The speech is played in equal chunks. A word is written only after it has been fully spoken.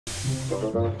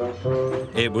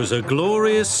It was a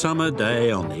glorious summer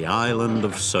day on the island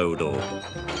of Sodor.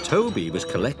 Toby was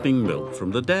collecting milk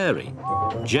from the dairy.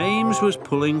 James was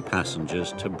pulling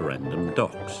passengers to Brendam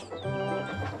docks.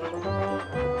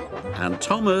 And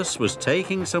Thomas was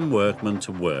taking some workmen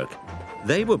to work.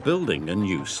 They were building a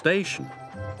new station.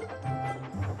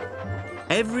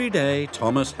 Every day,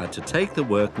 Thomas had to take the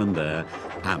workmen there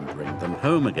and bring them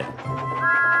home again.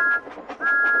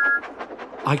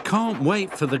 "I can't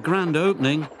wait for the grand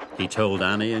opening," he told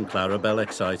Annie and Clarabel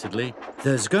excitedly.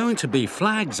 "There's going to be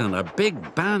flags and a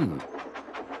big band."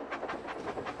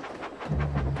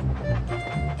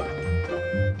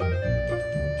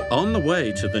 On the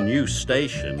way to the new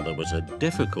station, there was a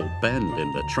difficult bend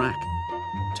in the track.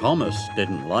 Thomas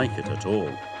didn't like it at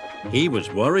all. He was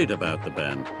worried about the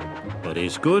bend, but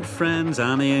his good friends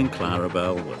Annie and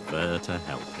Clarabel were there to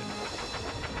help him.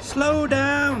 "Slow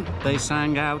down," they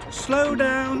sang out. "Slow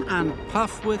down and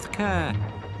puff with care."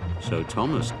 So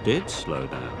Thomas did slow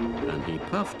down, and he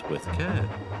puffed with care.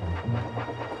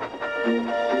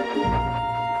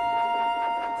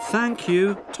 "Thank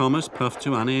you," Thomas puffed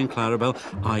to Annie and Clarabel.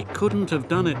 "I couldn't have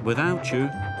done it without you."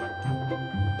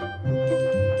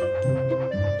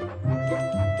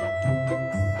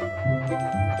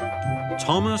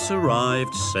 Thomas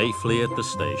arrived safely at the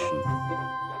station.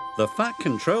 The fat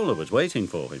controller was waiting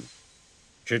for him.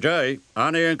 "Today,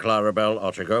 Annie and Clarabel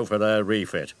are to go for their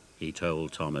refit," he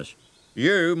told Thomas.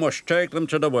 "You must take them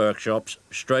to the workshops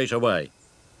straight away."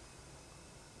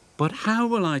 "But how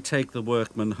will I take the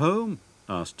workmen home?"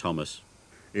 asked Thomas.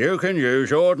 "You can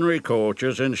use ordinary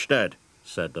coaches instead,"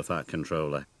 said the fat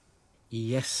controller.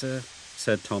 "Yes, sir,"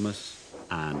 said Thomas,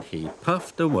 and he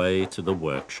puffed away to the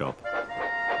workshop.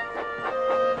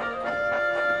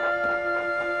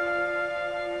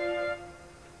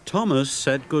 Thomas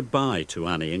said goodbye to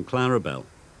Annie and Clarabel.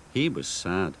 He was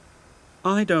sad.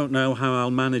 "I don't know how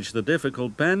I'll manage the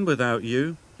difficult bend without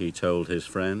you," he told his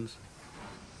friends.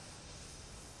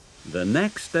 The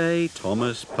next day,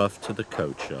 Thomas puffed to the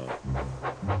coach yard.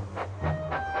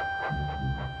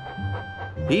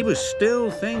 He was still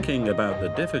thinking about the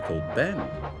difficult bend.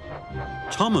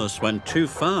 Thomas went too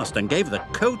fast and gave the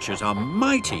coaches a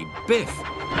mighty biff.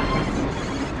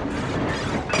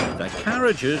 The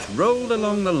carriages rolled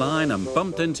along the line and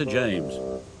bumped into James.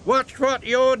 "Watch what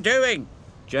you're doing!"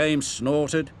 James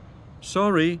snorted.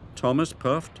 "Sorry," Thomas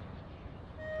puffed.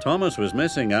 Thomas was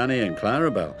missing Annie and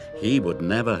Clarabel. He would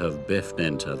never have biffed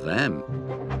into them.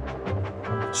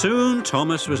 Soon,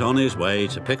 Thomas was on his way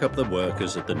to pick up the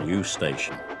workers at the new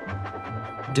station.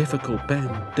 Difficult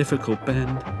bend,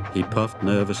 he puffed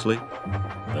nervously.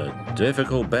 The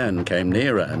difficult bend came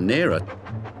nearer and nearer.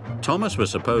 Thomas was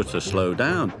supposed to slow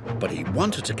down, but he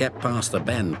wanted to get past the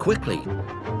bend quickly.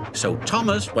 So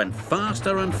Thomas went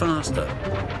faster and faster.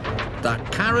 The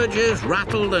carriages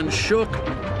rattled and shook.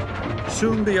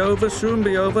 Soon be over,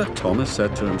 Thomas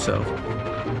said to himself.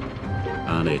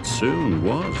 And it soon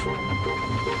was.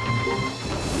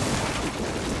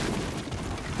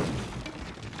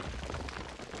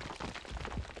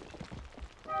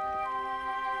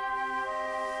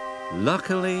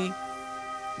 Luckily,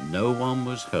 no one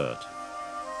was hurt.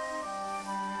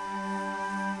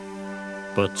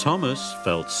 But Thomas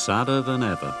felt sadder than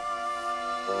ever.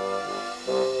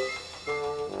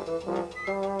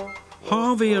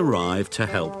 Harvey arrived to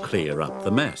help clear up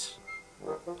the mess.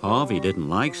 Harvey didn't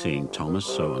like seeing Thomas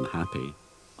so unhappy.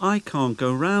 "I can't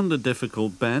go round the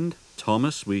difficult bend,"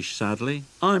 Thomas wheezed sadly.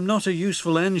 "I'm not a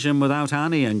useful engine without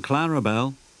Annie and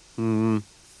Clarabel."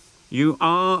 "You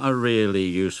are a really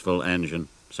useful engine,"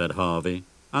 said Harvey,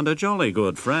 "and a jolly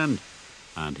good friend."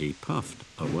 And he puffed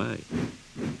away.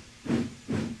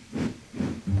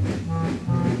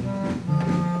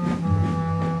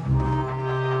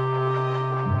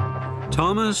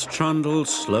 Thomas trundled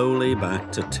slowly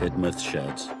back to Tidmouth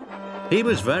Sheds. He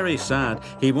was very sad.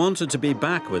 He wanted to be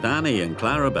back with Annie and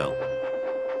Clarabel.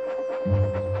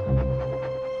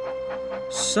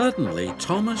 Suddenly,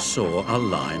 Thomas saw a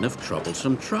line of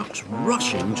troublesome trucks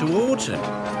rushing towards him.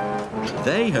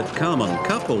 They had come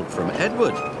uncoupled from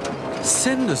Edward.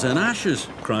 "Cinders and ashes,"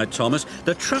 cried Thomas.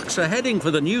 "The trucks are heading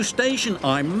for the new station.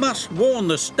 I must warn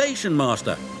the station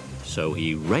master." So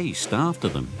he raced after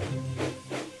them.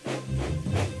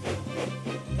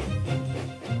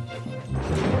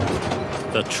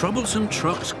 The troublesome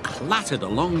trucks clattered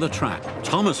along the track.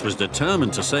 Thomas was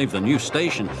determined to save the new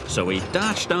station, so he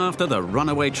dashed after the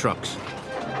runaway trucks.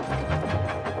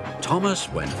 Thomas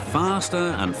went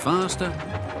faster and faster.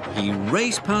 He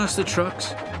raced past the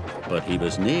trucks, but he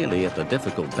was nearly at the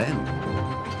difficult bend.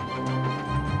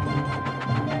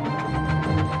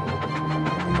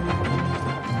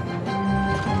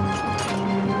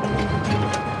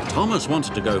 Thomas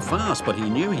wanted to go fast, but he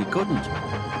knew he couldn't.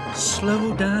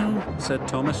 "Slow down," said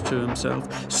Thomas to himself.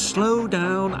 "Slow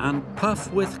down and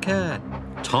puff with care."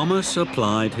 Thomas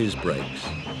applied his brakes.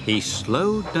 He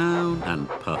slowed down and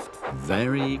puffed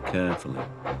very carefully.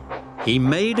 He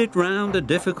made it round a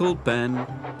difficult bend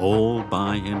all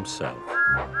by himself.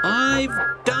 "I've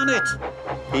done it,"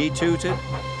 he tooted.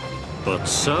 But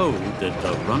so did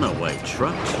the runaway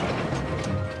trucks.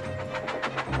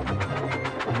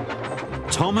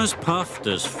 Thomas puffed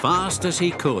as fast as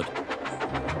he could.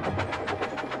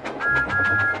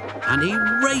 And he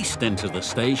raced into the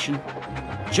station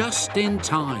just in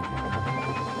time.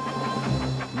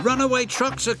 "Runaway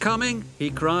trucks are coming," he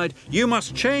cried. "You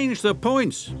must change the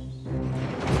points."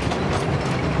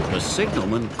 The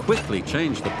signalman quickly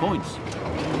changed the points.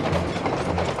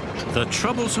 The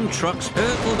troublesome trucks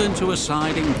hurtled into a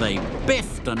siding. They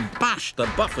biffed and bashed the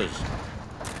buffers.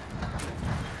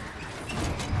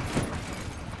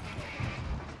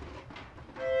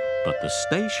 But the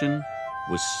station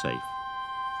was safe.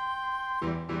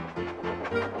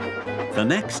 The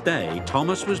next day,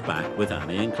 Thomas was back with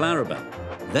Annie and Clarabel.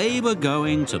 They were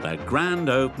going to the grand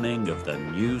opening of the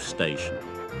new station.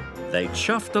 They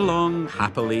chuffed along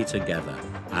happily together,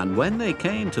 and when they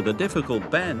came to the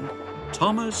difficult bend,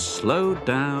 Thomas slowed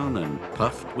down and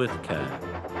puffed with care.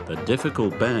 The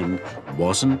difficult bend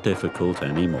wasn't difficult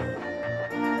anymore.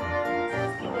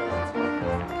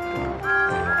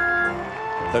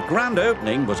 The grand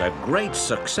opening was a great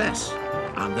success,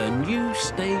 and the new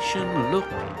station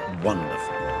looked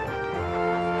wonderful.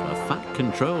 The fat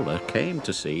controller came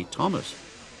to see Thomas.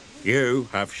 "You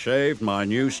have shaved my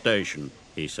new station,"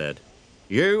 he said.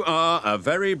 "You are a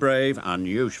very brave and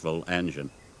useful engine."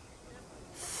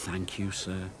 "Thank you,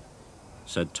 sir,"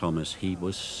 said Thomas. He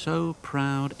was so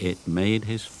proud it made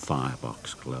his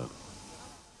firebox glow.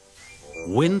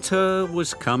 Winter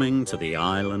was coming to the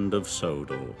island of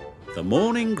Sodor. The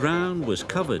morning ground was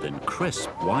covered in crisp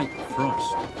white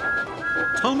frost.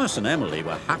 Thomas and Emily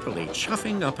were happily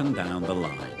chuffing up and down the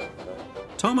line.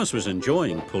 Thomas was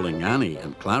enjoying pulling Annie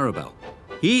and Clarabel.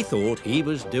 He thought he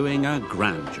was doing a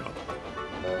grand job.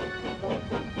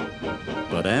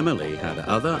 But Emily had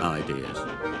other ideas.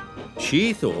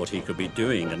 She thought he could be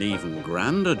doing an even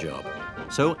grander job.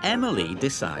 So Emily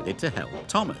decided to help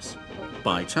Thomas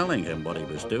by telling him what he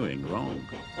was doing wrong.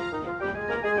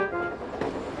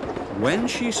 When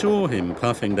she saw him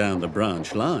puffing down the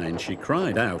branch line, she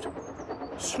cried out,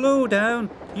 "Slow down,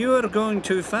 you are going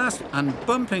too fast and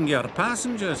bumping your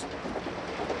passengers."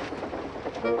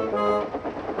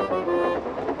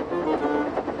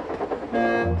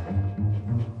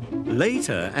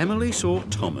 Later, Emily saw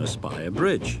Thomas by a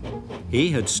bridge. He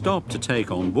had stopped to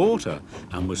take on water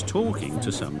and was talking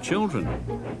to some children.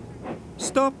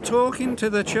 "Stop talking to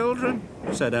the children,"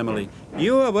 said Emily.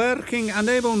 "You are working and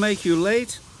they will make you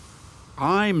late."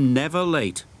 "I'm never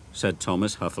late," said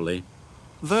Thomas huffily.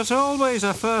 "There's always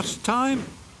a first time,"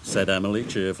 said Emily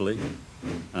cheerfully,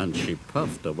 and she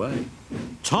puffed away.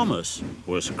 Thomas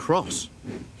was cross.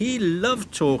 He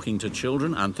loved talking to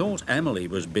children and thought Emily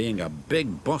was being a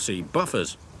big bossy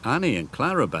buffers. Annie and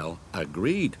Clarabel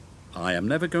agreed. "I am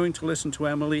never going to listen to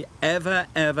Emily ever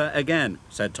again,"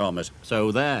 said Thomas.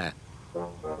 "So there."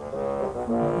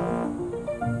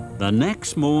 The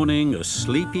next morning, a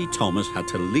sleepy Thomas had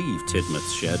to leave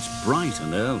Tidmouth's sheds bright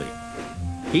and early.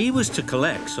 He was to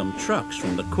collect some trucks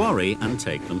from the quarry and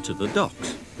take them to the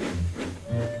docks.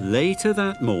 Later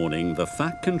that morning, the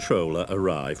fat controller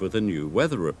arrived with a new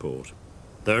weather report.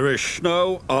 "There is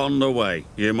snow on the way.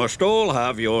 You must all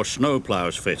have your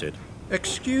snowplows fitted."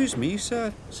 "Excuse me,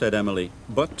 sir," said Emily,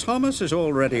 "but Thomas has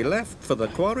already left for the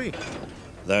quarry."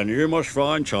 "Then you must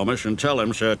find Thomas and tell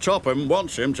him Sir Topham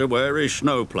wants him to wear his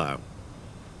snowplow."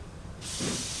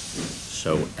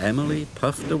 So Emily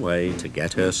puffed away to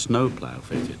get her snowplow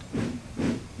fitted.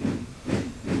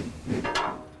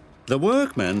 The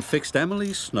workmen fixed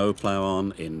Emily's snowplow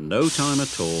on in no time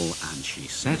at all, and she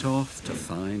set off to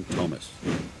find Thomas.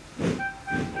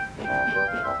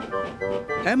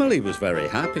 Emily was very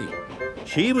happy.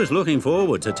 She was looking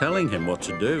forward to telling him what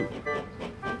to do.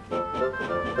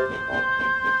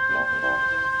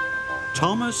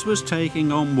 Thomas was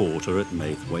taking on water at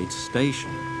Maithwaite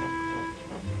Station.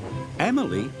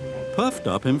 Emily puffed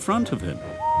up in front of him.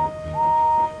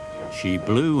 She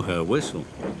blew her whistle,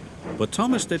 but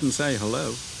Thomas didn't say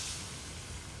hello.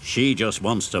 "She just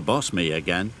wants to boss me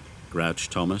again," grouched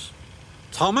Thomas.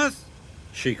 "Thomas,"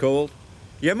 she called,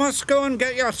 "you must go and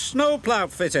get your snowplow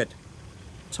fitted."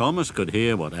 Thomas could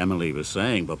hear what Emily was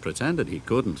saying, but pretended he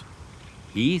couldn't.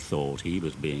 He thought he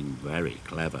was being very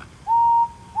clever.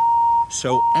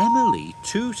 So Emily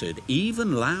tooted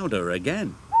even louder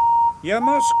again. You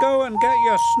must go and get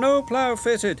your snowplough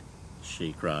fitted,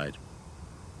 she cried.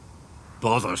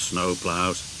 Bother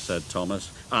snowploughs, said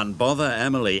Thomas, and bother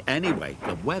Emily anyway.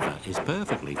 The weather is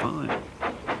perfectly fine.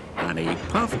 And he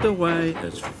puffed away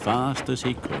as fast as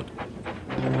he could.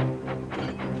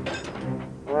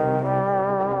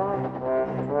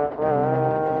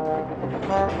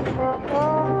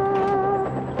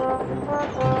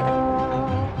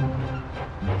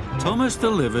 Thomas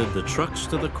delivered the trucks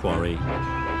to the quarry,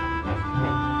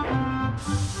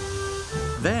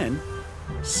 then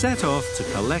set off to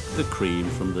collect the cream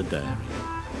from the dairy.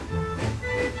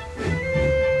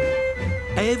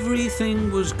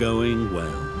 Everything was going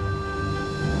well.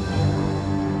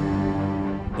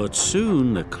 But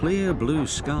soon the clear blue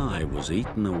sky was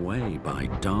eaten away by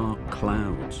dark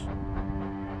clouds.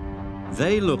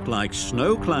 They looked like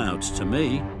snow clouds to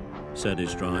me, said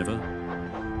his driver.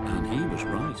 And he was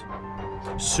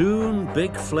right. Soon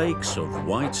big flakes of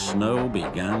white snow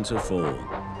began to fall.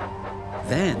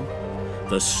 Then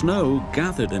the snow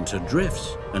gathered into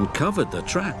drifts and covered the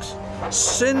tracks.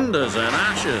 Cinders and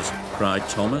ashes, cried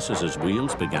Thomas as his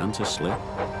wheels began to slip.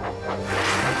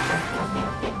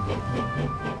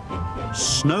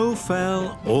 Snow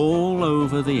fell all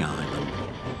over the island.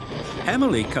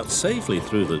 Emily cut safely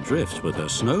through the drifts with her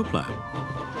snowplough.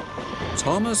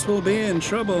 Thomas will be in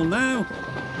trouble now.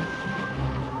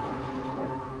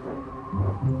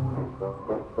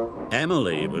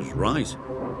 Emily was right.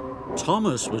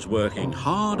 Thomas was working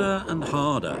harder and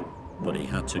harder, but he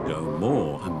had to go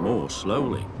more and more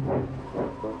slowly.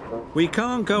 We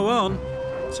can't go on,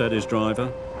 said his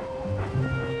driver.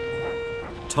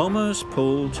 Thomas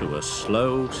pulled to a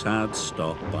slow, sad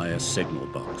stop by a signal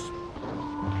box.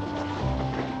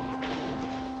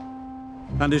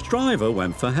 And his driver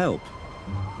went for help.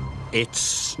 It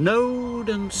snowed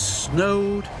and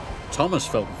snowed. Thomas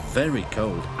felt very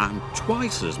cold and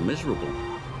twice as miserable.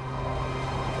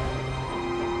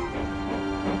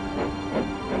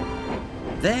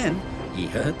 Then he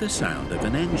heard the sound of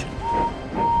an engine.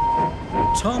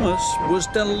 Thomas was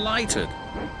delighted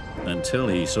until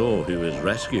he saw who his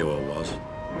rescuer was.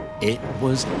 It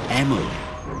was Emily.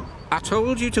 I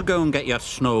told you to go and get your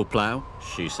snowplough,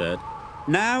 she said.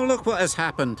 Now look what has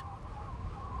happened.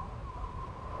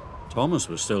 Thomas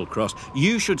was still cross.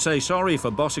 You should say sorry for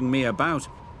bossing me about.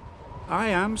 I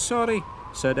am sorry,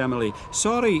 said Emily.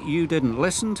 Sorry you didn't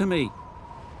listen to me.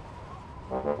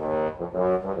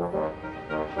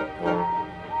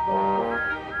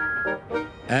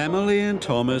 Emily and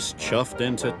Thomas chuffed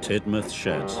into Tidmouth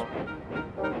sheds.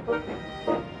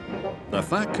 The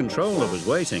Fat Controller was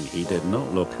waiting. He did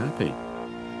not look happy.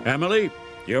 Emily,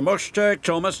 you must take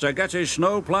Thomas to get his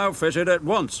snowplough fitted at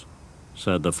once,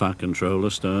 said the Fat Controller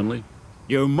sternly.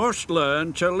 You must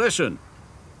learn to listen.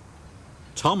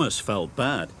 Thomas felt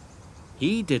bad.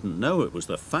 He didn't know it was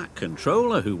the Fat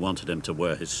Controller who wanted him to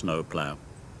wear his snowplough.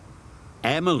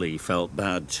 Emily felt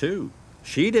bad too.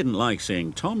 She didn't like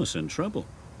seeing Thomas in trouble.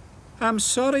 I'm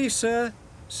sorry, sir,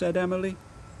 said Emily.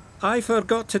 I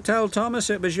forgot to tell Thomas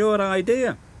it was your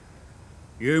idea.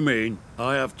 You mean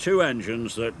I have two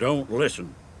engines that don't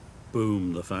listen?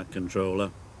 Boomed the Fat Controller.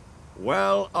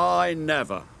 Well, I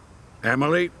never.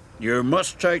 Emily, you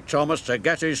must take Thomas to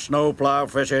get his snowplough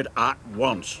fitted at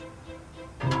once.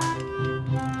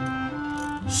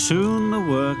 Soon the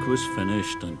work was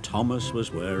finished and Thomas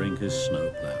was wearing his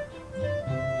snowplough.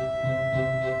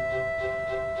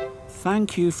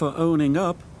 Thank you for owning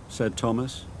up, said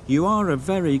Thomas. You are a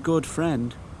very good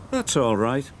friend. That's all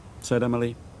right, said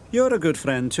Emily. You're a good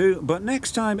friend too, but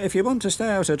next time if you want to stay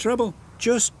out of trouble,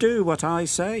 just do what I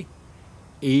say.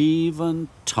 Even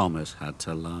Thomas had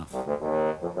to laugh.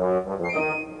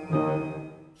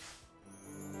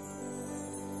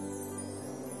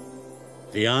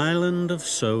 The island of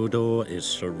Sodor is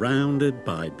surrounded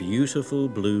by beautiful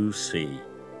blue sea.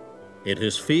 It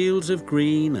has fields of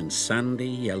green and sandy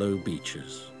yellow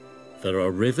beaches. There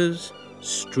are rivers,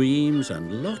 streams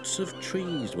and lots of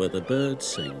trees where the birds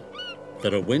sing.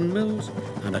 There are windmills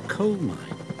and a coal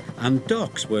mine and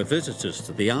docks where visitors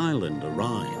to the island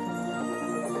arrive.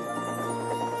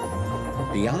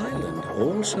 The island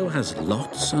also has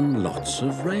lots and lots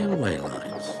of railway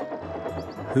lines.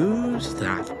 Who's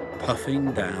that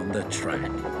puffing down the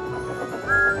track?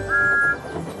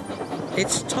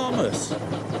 It's Thomas.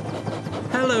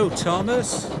 Hello,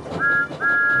 Thomas.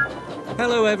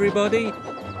 Hello, everybody.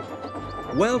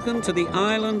 Welcome to the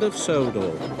Island of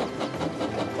Sodor.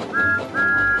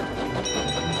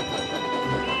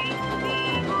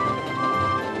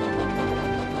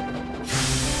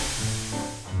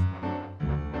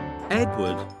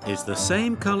 Edward is the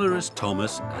same colour as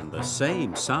Thomas and the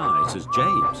same size as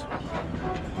James.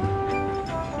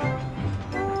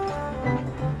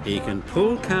 He can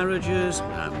pull carriages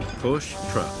and push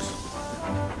trucks.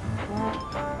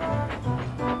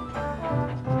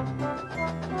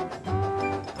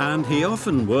 And he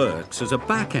often works as a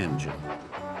back engine.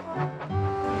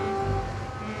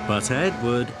 But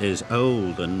Edward is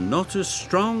old and not as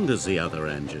strong as the other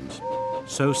engines,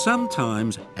 so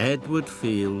sometimes Edward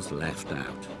feels left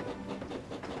out.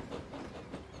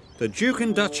 The Duke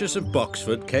and Duchess of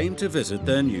Boxford came to visit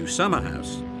their new summer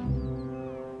house.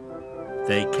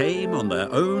 They came on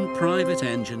their own private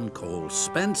engine called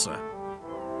Spencer.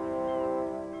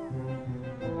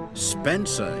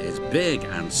 Spencer is big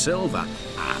and silver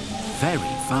and very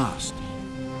fast.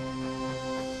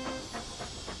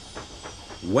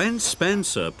 When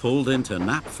Spencer pulled into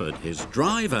Knapford, his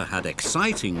driver had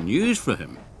exciting news for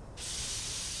him.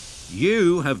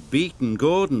 "You have beaten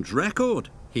Gordon's record,"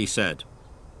 he said.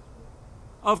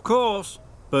 "Of course,"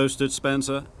 boasted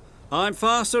Spencer. "I'm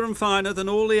faster and finer than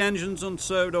all the engines on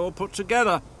Sodor put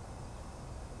together."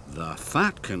 The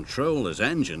Fat Controller's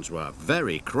engines were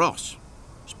very cross.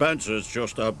 "Spencer's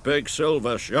just a big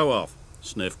silver show-off,"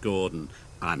 sniffed Gordon,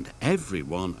 and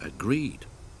everyone agreed.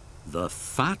 The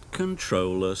Fat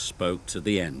Controller spoke to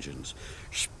the engines.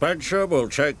 "Spencer will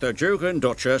take the Duke and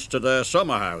Duchess to their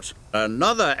summer house.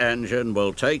 Another engine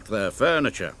will take their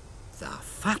furniture." The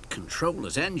Fat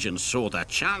Controller's engines saw the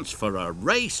chance for a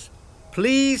race.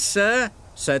 "Please, sir,"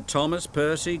 said Thomas,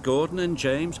 Percy, Gordon and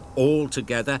James, all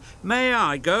together. "May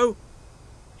I go?"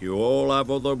 "You all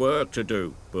have other work to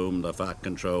do," boomed the Fat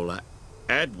Controller.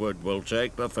 "Edward will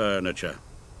take the furniture."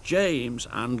 James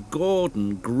and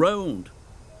Gordon groaned.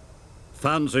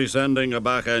 "Fancy sending a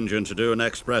back engine to do an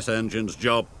express engine's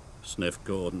job," sniffed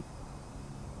Gordon.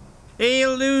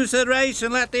 "He'll lose the race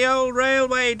and let the old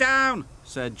railway down,"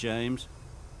 said James.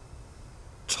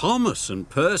 Thomas and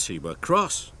Percy were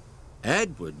cross.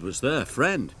 Edward was their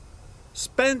friend.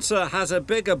 "Spencer has a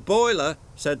bigger boiler,"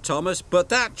 said Thomas, "but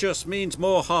that just means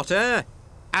more hot air."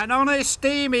 "And on his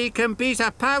steam he can beat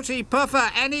a pouty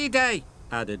puffer any day,"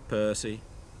 added Percy.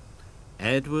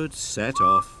 Edward set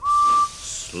off,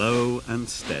 slow and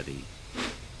steady.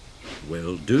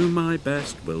 "Will do my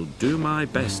best, will do my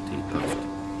best," he puffed.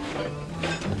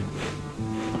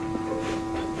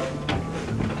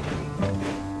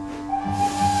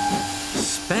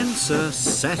 Spencer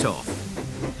set off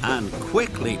and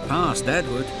quickly passed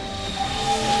Edward.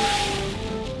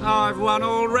 "I've won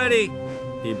already,"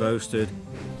 he boasted.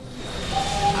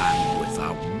 And with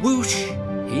a whoosh,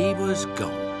 he was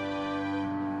gone.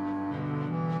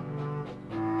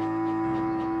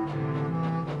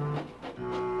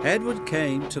 Edward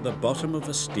came to the bottom of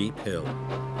a steep hill.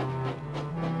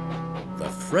 The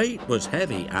freight was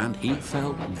heavy and he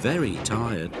felt very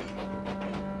tired.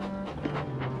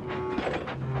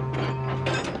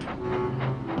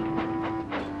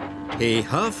 He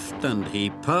huffed and he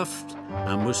puffed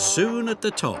and was soon at the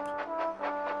top.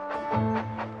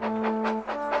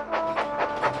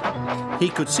 He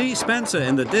could see Spencer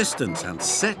in the distance and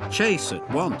set chase at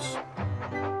once.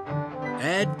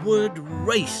 Edward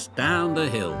raced down the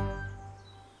hill.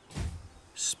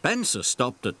 Spencer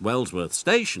stopped at Wellsworth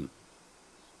Station.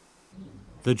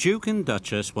 The Duke and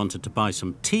Duchess wanted to buy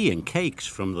some tea and cakes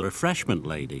from the refreshment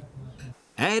lady.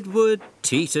 Edward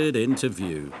teetered into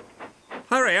view.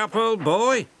 "Hurry up, old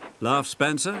boy," laughed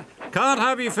Spencer. "Can't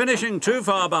have you finishing too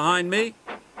far behind me."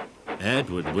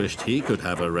 Edward wished he could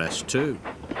have a rest too.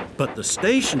 But the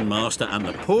station master and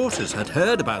the porters had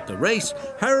heard about the race.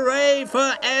 "Hooray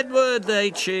for Edward!"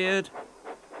 they cheered.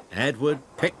 Edward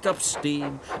picked up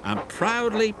steam and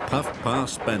proudly puffed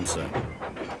past Spencer.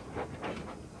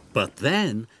 But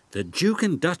then the Duke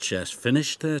and Duchess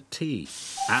finished their tea,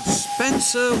 and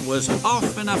Spencer was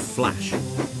off in a flash.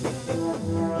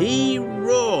 He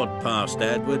roared past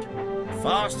Edward.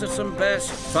 "Fastest and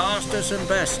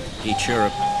best," he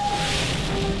chirruped.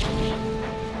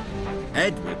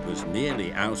 Edward was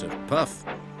nearly out of puff.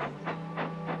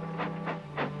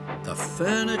 The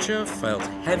furniture felt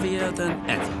heavier than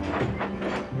ever.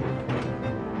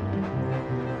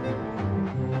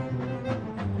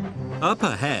 Up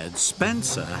ahead,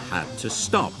 Spencer had to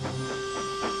stop.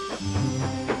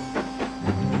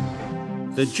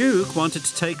 The Duke wanted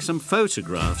to take some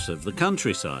photographs of the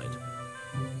countryside.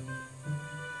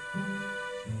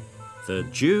 The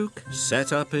Duke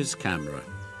set up his camera.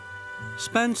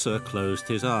 Spencer closed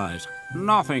his eyes.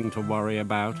 "Nothing to worry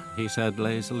about," he said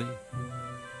lazily.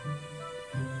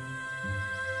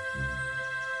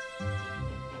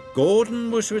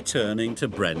 Gordon was returning to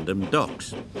Brendam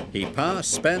Docks. He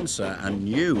passed Spencer and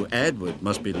knew Edward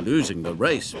must be losing the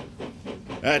race.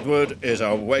 "Edward is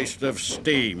a waste of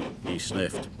steam," he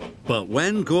sniffed. But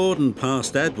when Gordon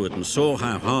passed Edward and saw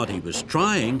how hard he was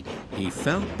trying, he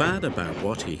felt bad about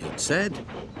what he had said.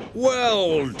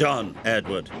 "Well done,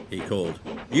 Edward," he called.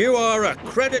 "You are a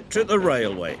credit to the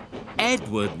railway."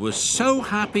 Edward was so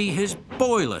happy his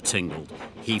boiler tingled.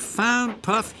 He found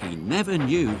puff he never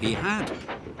knew he had.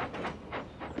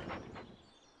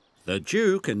 The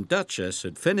Duke and Duchess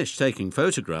had finished taking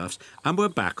photographs and were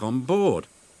back on board.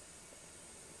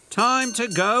 "Time to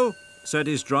go," said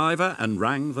his driver and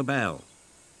rang the bell.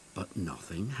 But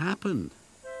nothing happened.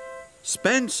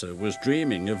 Spencer was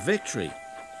dreaming of victory.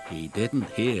 He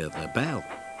didn't hear the bell.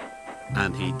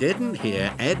 And he didn't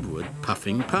hear Edward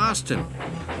puffing past him.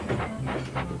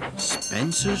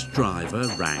 Spencer's driver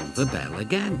rang the bell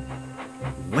again.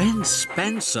 When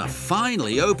Spencer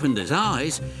finally opened his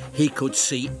eyes, he could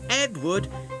see Edward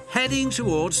heading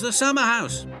towards the summer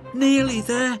house. Nearly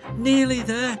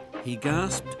there, he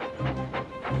gasped.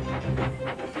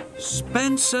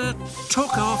 Spencer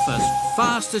took off as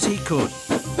fast as he could.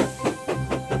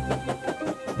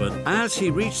 But as he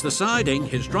reached the siding,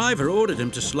 his driver ordered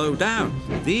him to slow down.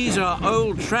 "These are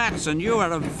old tracks and you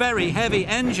are a very heavy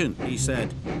engine," he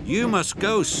said. "You must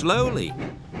go slowly."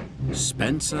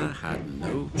 Spencer had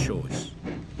no choice.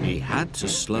 He had to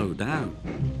slow down.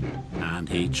 And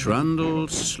he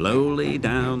trundled slowly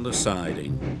down the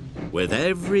siding. With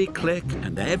every click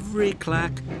and every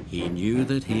clack, he knew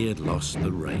that he had lost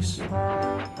the race.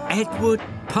 Edward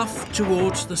puffed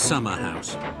towards the summer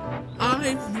house.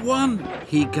 "I've won,"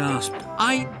 he gasped.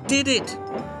 "I did it."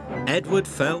 Edward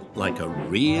felt like a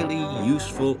really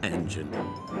useful engine.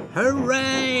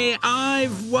 "Hooray!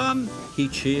 I've won!" he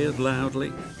cheered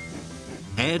loudly.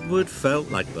 Edward felt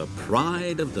like the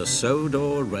pride of the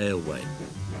Sodor Railway.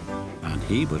 And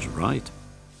he was right.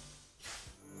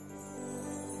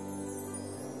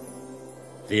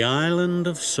 The island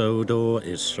of Sodor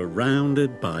is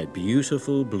surrounded by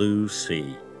beautiful blue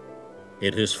sea.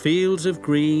 It has fields of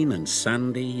green and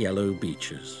sandy yellow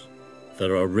beaches.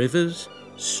 There are rivers,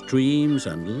 streams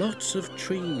and lots of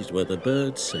trees where the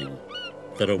birds sing.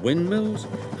 There are windmills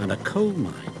and a coal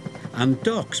mine and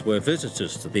docks where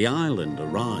visitors to the island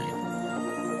arrive.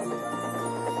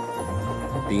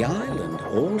 The island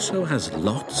also has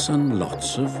lots and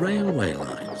lots of railway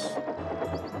lines.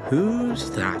 Who's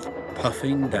that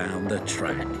puffing down the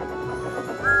track?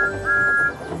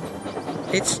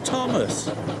 It's Thomas.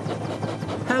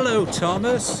 Hello,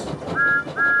 Thomas.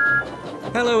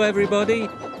 Hello, everybody.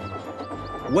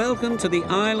 Welcome to the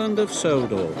Island of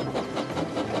Sodor.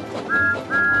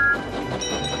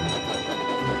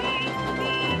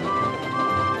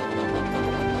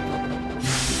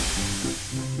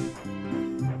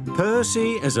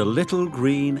 Percy is a little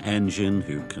green engine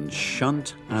who can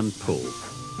shunt and pull.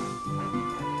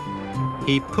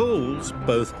 He pulls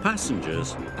both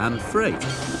passengers and freight.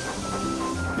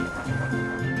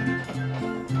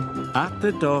 At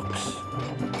the docks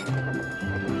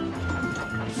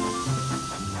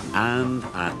and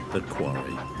at the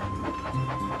quarry.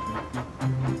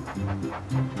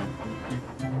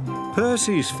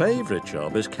 Percy's favourite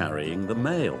job is carrying the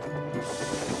mail.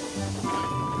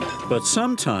 But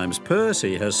sometimes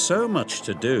Percy has so much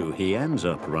to do he ends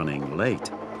up running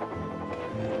late.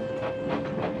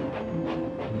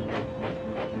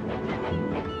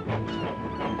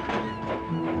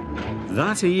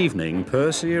 That evening,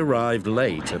 Percy arrived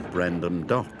late at Brendam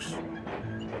Docks.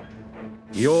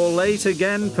 "You're late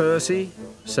again, Percy,"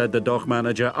 said the dock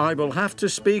manager. "I will have to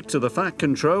speak to the Fat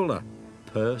Controller."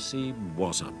 Percy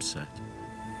was upset.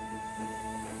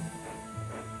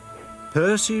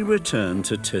 Percy returned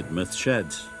to Tidmouth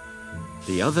Sheds.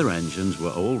 The other engines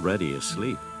were already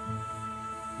asleep.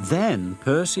 Then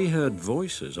Percy heard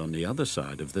voices on the other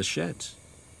side of the sheds.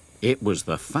 It was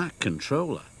the Fat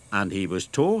Controller, and he was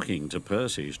talking to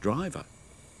Percy's driver.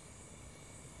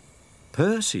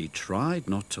 Percy tried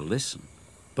not to listen,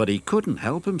 but he couldn't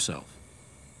help himself.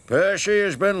 "Percy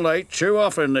has been late too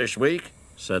often this week,"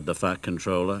 said the Fat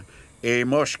Controller. "He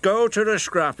must go to the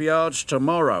scrapyards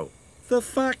tomorrow." "The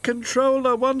Fat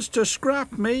Controller wants to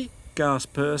scrap me,"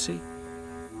 gasped Percy.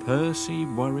 Percy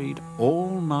worried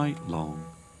all night long.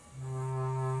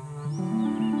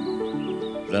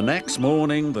 The next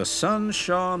morning the sun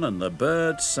shone and the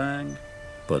birds sang,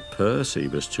 but Percy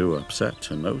was too upset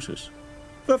to notice.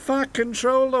 "The Fat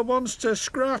Controller wants to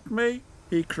scrap me,"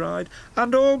 he cried,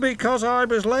 "and all because I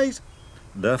was late."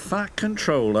 "The Fat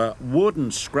Controller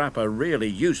wouldn't scrap a really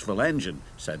useful engine,"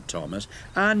 said Thomas,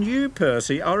 "and you,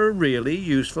 Percy, are a really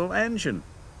useful engine."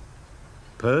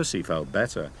 Percy felt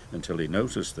better until he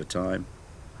noticed the time.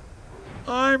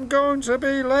 "I'm going to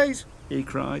be late," he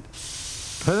cried.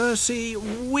 Percy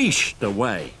wheeshed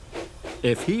away.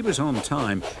 If he was on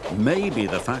time, maybe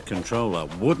the Fat Controller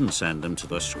wouldn't send him to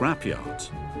the scrapyards.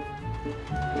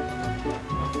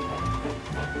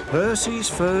 Percy's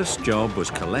first job was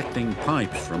collecting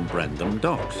pipes from Brendam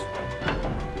docks.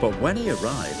 But when he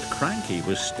arrived, Cranky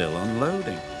was still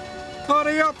unloading.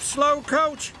 "Hurry up, slow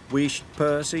coach," wheezed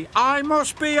Percy. "I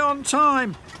must be on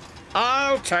time."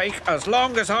 "I'll take as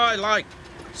long as I like,"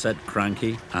 said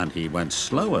Cranky, and he went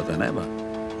slower than ever.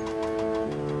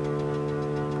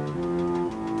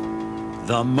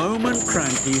 The moment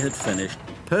Cranky had finished,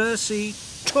 Percy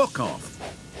took off.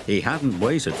 He hadn't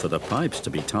waited for the pipes to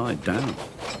be tied down.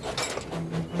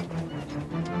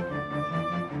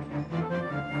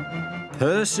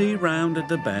 Percy rounded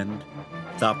the bend.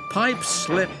 The pipes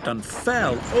slipped and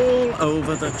fell all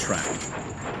over the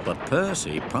track. But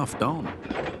Percy puffed on.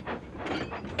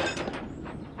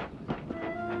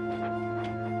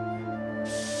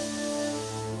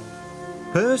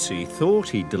 Percy thought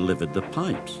he'd delivered the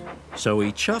pipes, so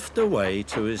he chuffed away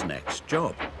to his next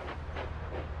job.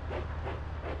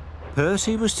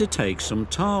 Percy was to take some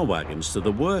tar wagons to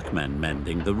the workmen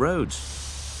mending the roads.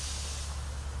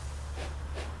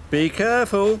 "Be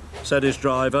careful," said his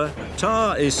driver.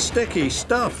 "Tar is sticky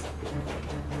stuff."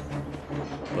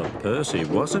 But Percy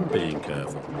wasn't being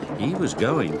careful. He was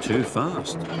going too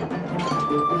fast.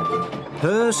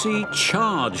 Percy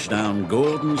charged down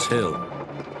Gordon's Hill.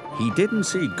 He didn't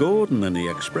see Gordon and the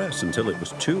express until it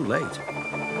was too late.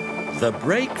 The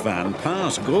brake van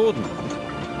passed Gordon,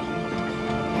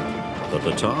 but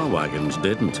the tar wagons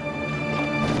didn't.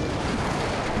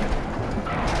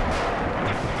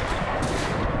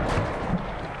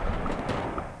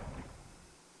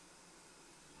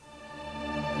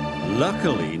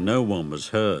 Luckily, no one was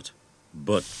hurt,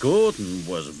 but Gordon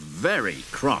was very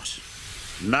cross.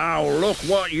 "Now look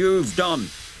what you've done,"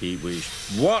 he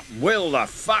wheezed. "What will the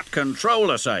Fat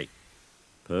Controller say?"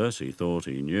 Percy thought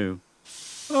he knew.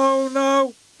 "Oh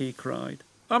no," he cried.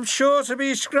 "I'm sure to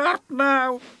be scrapped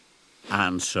now."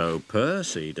 And so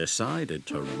Percy decided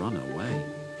to run away.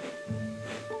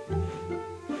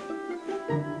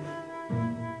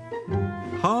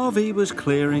 Harvey was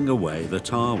clearing away the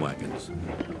tar wagons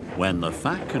when the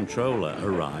Fat Controller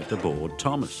arrived aboard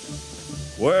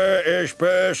Thomas. "Where is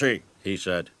Percy?" he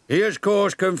said. "He has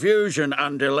caused confusion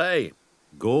and delay."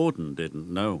 Gordon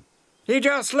didn't know. "He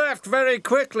just left very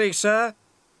quickly, sir."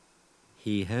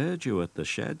 "He heard you at the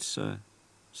shed, sir,"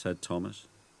 said Thomas.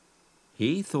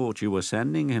 "He thought you were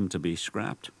sending him to be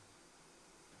scrapped."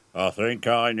 "I think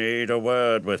I need a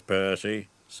word with Percy,"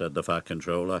 said the Fat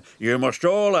Controller. "You must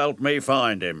all help me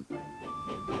find him."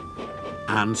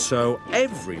 And so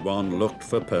everyone looked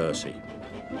for Percy.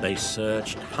 They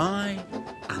searched high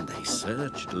and they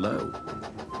searched low.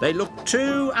 They looked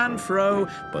to and fro,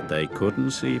 but they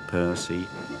couldn't see Percy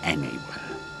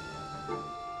anywhere.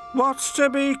 "What's to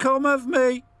become of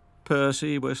me?"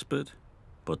 Percy whispered,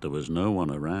 but there was no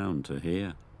one around to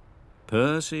hear.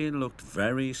 Percy looked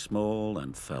very small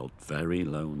and felt very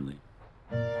lonely.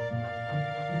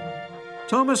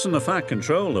 Thomas and the Fat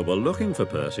Controller were looking for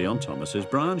Percy on Thomas's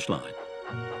branch line.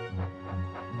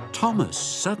 Thomas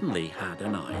suddenly had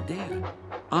an idea.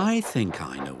 "I think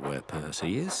I know where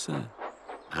Percy is, sir."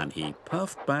 And he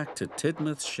puffed back to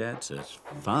Tidmouth's sheds as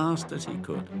fast as he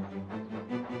could.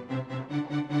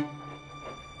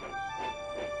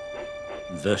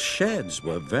 The sheds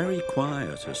were very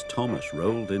quiet as Thomas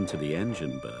rolled into the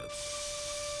engine berth.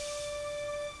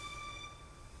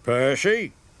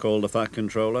 "Percy," called the Fat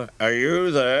Controller, "are you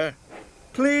there?"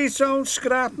 "Please don't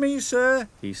scrap me, sir,"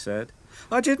 he said.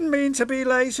 "I didn't mean to be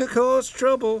late or cause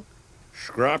trouble."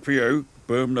 "Scrap you?"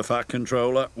 boomed the Fat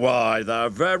Controller. "Why, the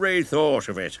very thought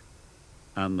of it."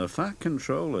 And the Fat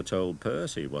Controller told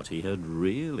Percy what he had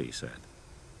really said.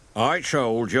 "I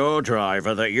told your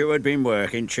driver that you had been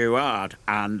working too hard,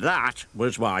 and that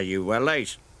was why you were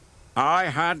late. I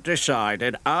had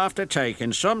decided, after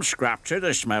taking some scrap to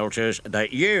the smelters,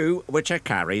 that you were to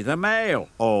carry the mail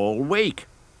all week."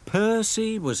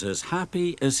 Percy was as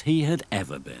happy as he had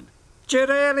ever been. "Do you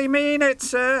really mean it,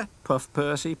 sir?" puffed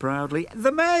Percy proudly.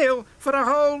 "The mail for a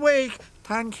whole week?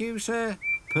 Thank you, sir."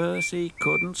 Percy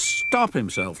couldn't stop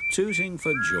himself tooting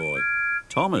for joy.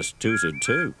 Thomas tooted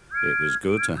too. It was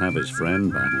good to have his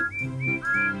friend back.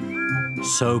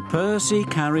 So Percy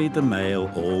carried the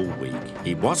mail all week.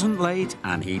 He wasn't late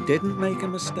and he didn't make a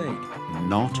mistake.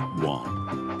 Not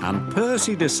one. And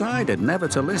Percy decided never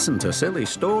to listen to silly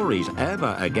stories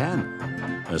ever again.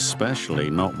 Especially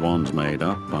not ones made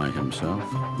up by himself.